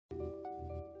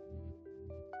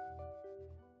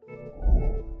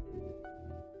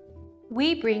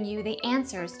We bring you the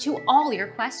answers to all your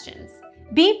questions.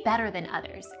 Be better than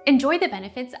others. Enjoy the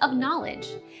benefits of knowledge.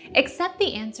 Accept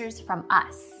the answers from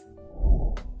us.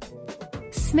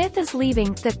 Smith is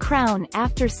leaving The Crown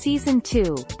after season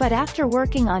 2, but after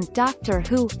working on Doctor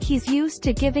Who, he's used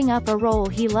to giving up a role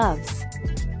he loves.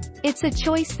 It's a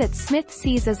choice that Smith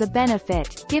sees as a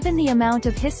benefit, given the amount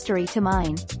of history to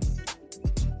mine.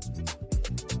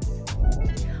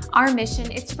 Our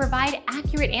mission is to provide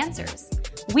accurate answers.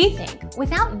 We think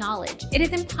without knowledge, it is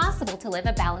impossible to live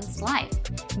a balanced life.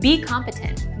 Be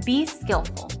competent, be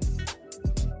skillful.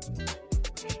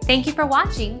 Thank you for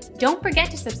watching. Don't forget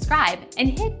to subscribe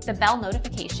and hit the bell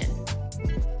notification.